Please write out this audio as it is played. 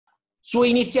Su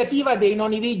iniziativa dei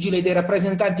Nonni Vigili e dei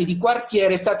rappresentanti di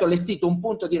quartiere è stato allestito un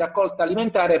punto di raccolta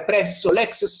alimentare presso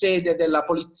l'ex sede della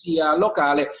polizia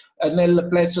locale nel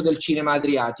plesso del Cinema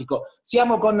Adriatico.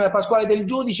 Siamo con Pasquale Del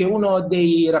Giudice, uno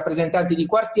dei rappresentanti di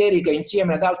quartieri che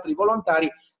insieme ad altri volontari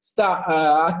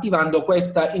sta attivando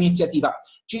questa iniziativa.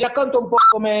 Ci racconta un po'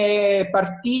 come è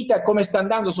partita e come sta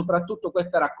andando soprattutto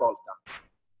questa raccolta.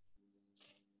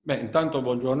 Beh, intanto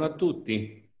buongiorno a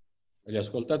tutti agli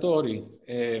ascoltatori.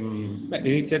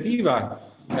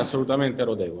 L'iniziativa è assolutamente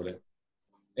lodevole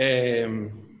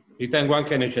e ritengo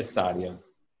anche necessaria.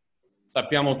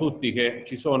 Sappiamo tutti che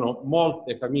ci sono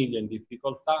molte famiglie in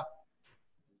difficoltà,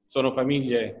 sono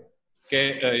famiglie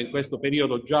che in questo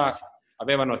periodo già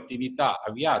avevano attività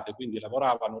avviate, quindi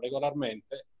lavoravano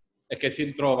regolarmente e che si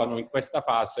ritrovano in questa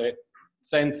fase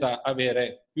senza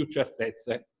avere più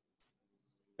certezze.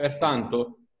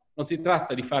 Pertanto non si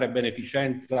tratta di fare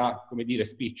beneficenza, come dire,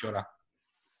 spicciola,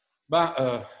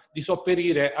 ma di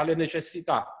sopperire alle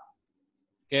necessità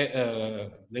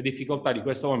che le difficoltà di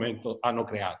questo momento hanno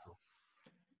creato.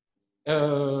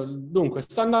 Dunque,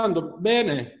 sta andando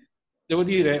bene, devo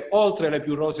dire, oltre le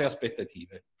più rosee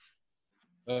aspettative.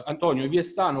 Antonio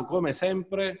Viestano, come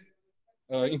sempre,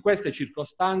 in queste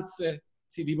circostanze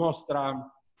si dimostra,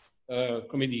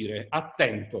 come dire,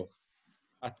 attento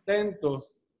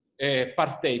e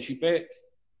partecipe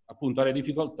appunto alle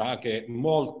difficoltà che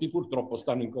molti purtroppo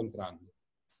stanno incontrando.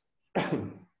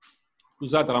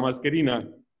 Scusate, la mascherina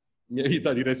mi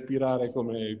evita di respirare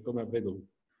come avrei dovuto.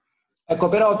 Ecco,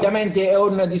 però ovviamente è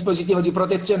un dispositivo di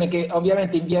protezione che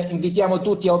ovviamente invitiamo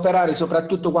tutti a operare,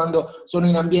 soprattutto quando sono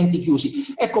in ambienti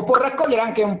chiusi. Ecco, può raccogliere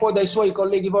anche un po' dai suoi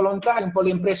colleghi volontari un po' le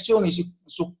impressioni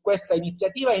su questa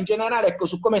iniziativa e in generale, ecco,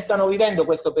 su come stanno vivendo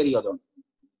questo periodo?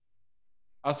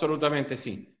 Assolutamente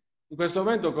sì. In questo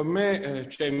momento con me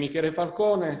c'è Michele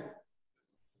Falcone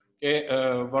che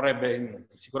vorrebbe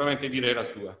sicuramente dire la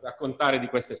sua, raccontare di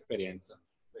questa esperienza.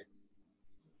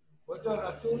 Buongiorno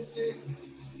a tutti.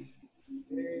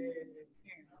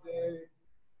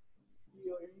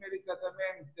 Io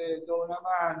immeritatamente do una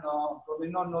mano come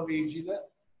nonno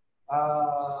vigile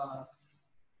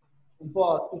un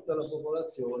po' a tutta la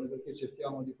popolazione, perché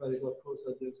cerchiamo di fare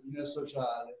qualcosa nel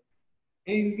sociale,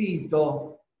 e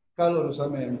invito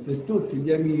calorosamente tutti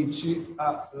gli amici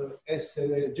a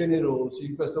essere generosi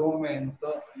in questo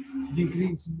momento di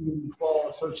crisi un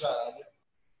po' sociale.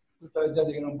 Tutta la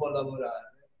gente che non può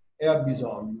lavorare e ha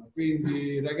bisogno.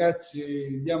 Quindi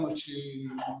ragazzi, diamoci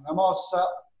una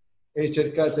mossa e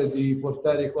cercate di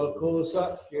portare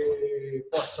qualcosa che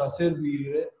possa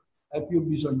servire ai più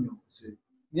bisognosi.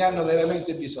 Ne hanno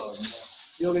veramente bisogno.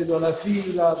 Io vedo la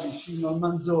fila vicino al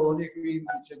Manzoni, quindi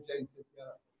c'è gente che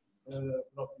ha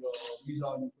proprio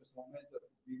bisogno in questo momento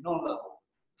di non lavoro.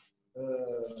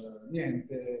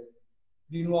 Niente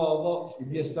di nuovo, il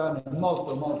Viestano è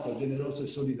molto molto generoso e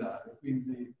solidario,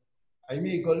 quindi ai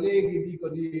miei colleghi dico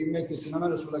di mettersi una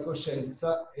mano sulla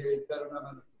coscienza e dare una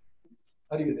mano.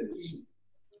 Arrivederci.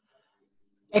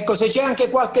 Ecco, se c'è anche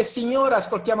qualche signora,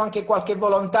 ascoltiamo anche qualche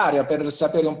volontario per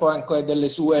sapere un po' anche delle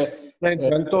sue...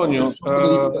 Antonio,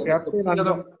 è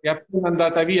appena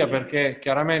andata via perché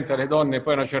chiaramente le donne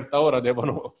poi a una certa ora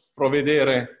devono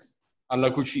provvedere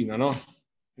alla cucina, no?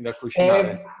 Da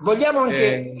cucinare. Vogliamo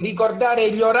anche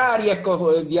ricordare gli orari,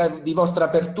 ecco, di vostra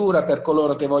apertura per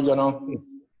coloro che vogliono...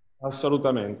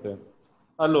 Assolutamente.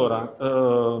 Allora,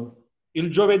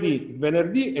 il giovedì, il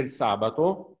venerdì e il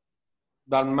sabato,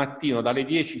 dal mattino dalle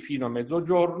 10 fino a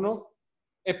mezzogiorno,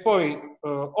 e poi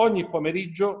ogni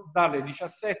pomeriggio dalle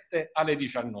 17 alle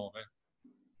 19.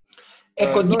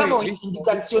 Ecco, diamo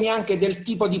indicazioni anche del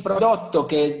tipo di prodotto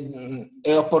che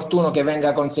è opportuno che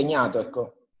venga consegnato,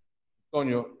 ecco.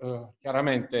 Antonio,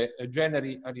 chiaramente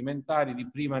generi alimentari di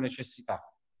prima necessità.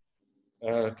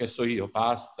 Che so io,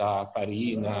 pasta,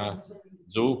 farina,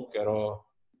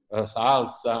 zucchero,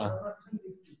 salsa.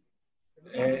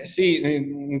 Sì,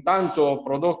 intanto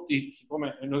prodotti,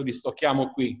 siccome noi li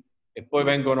stocchiamo qui e poi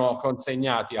vengono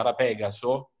consegnati alla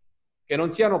Pegaso, che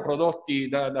non siano prodotti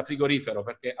da frigorifero,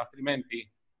 perché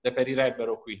altrimenti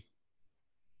deperirebbero qui.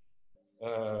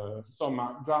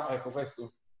 Insomma, già, ecco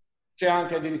questo. C'è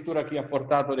anche addirittura chi ha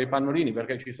portato dei pannolini,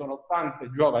 perché ci sono tante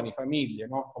giovani famiglie,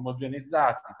 no?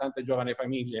 Omogeneizzate, tante giovani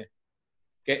famiglie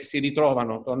che si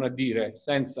ritrovano, torno a dire,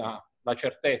 senza la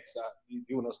certezza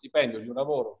di uno stipendio, di un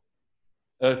lavoro.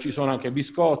 Ci sono anche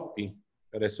biscotti,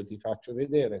 adesso ti faccio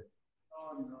vedere,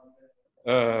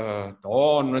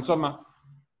 tonno, insomma,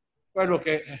 quello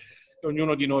che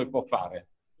ognuno di noi può fare.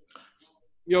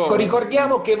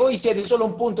 Ricordiamo che voi siete solo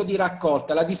un punto di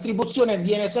raccolta, la distribuzione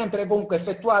viene sempre comunque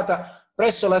effettuata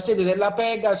presso la sede della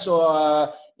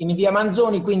Pegaso in via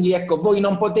Manzoni, quindi ecco, voi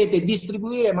non potete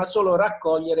distribuire ma solo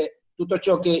raccogliere tutto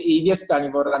ciò che i viestani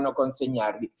vorranno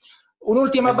consegnarvi.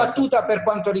 Un'ultima battuta per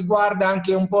quanto riguarda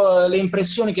anche un po' le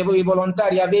impressioni che voi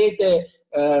volontari avete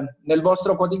nel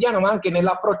vostro quotidiano, ma anche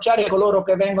nell'approcciare coloro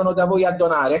che vengono da voi a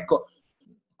donare. Ecco,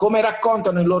 come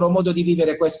raccontano il loro modo di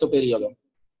vivere questo periodo?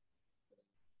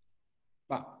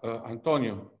 Ma,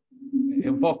 Antonio, è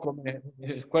un po' come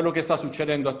quello che sta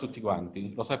succedendo a tutti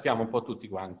quanti, lo sappiamo un po' tutti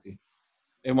quanti.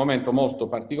 È un momento molto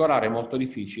particolare, molto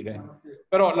difficile,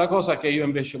 però la cosa che io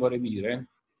invece vorrei dire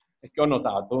è che ho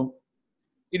notato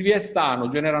il viestano,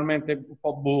 generalmente un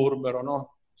po' burbero,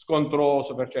 no?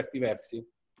 Scontroso per certi versi,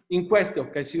 in queste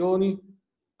occasioni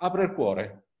apre il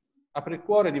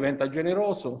cuore, diventa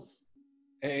generoso.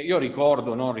 Io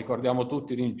ricordo, no? Ricordiamo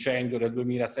tutti l'incendio del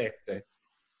 2007,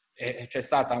 c'è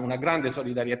stata una grande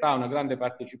solidarietà, una grande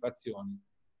partecipazione.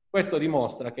 Questo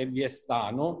dimostra che il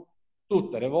viestano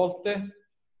tutte le volte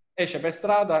esce per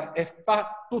strada e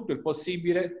fa tutto il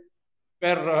possibile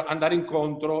per andare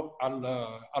incontro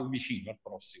al vicino, al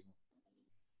prossimo.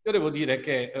 Io devo dire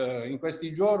che in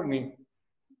questi giorni,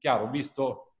 chiaro, ho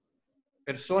visto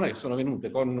persone che sono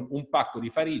venute con un pacco di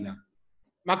farina,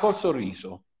 ma col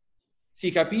sorriso.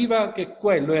 Si capiva che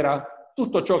quello era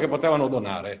tutto ciò che potevano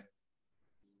donare.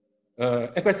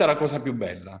 E questa è la cosa più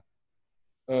bella.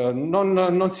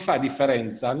 Non si fa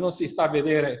differenza, non si sta a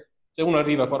vedere se uno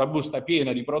arriva con la busta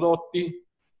piena di prodotti,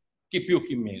 chi più,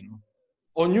 chi meno.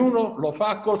 Ognuno lo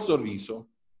fa col sorriso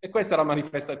e questa è la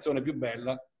manifestazione più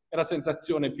bella, è la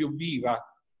sensazione più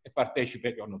viva e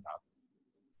partecipe che ho notato.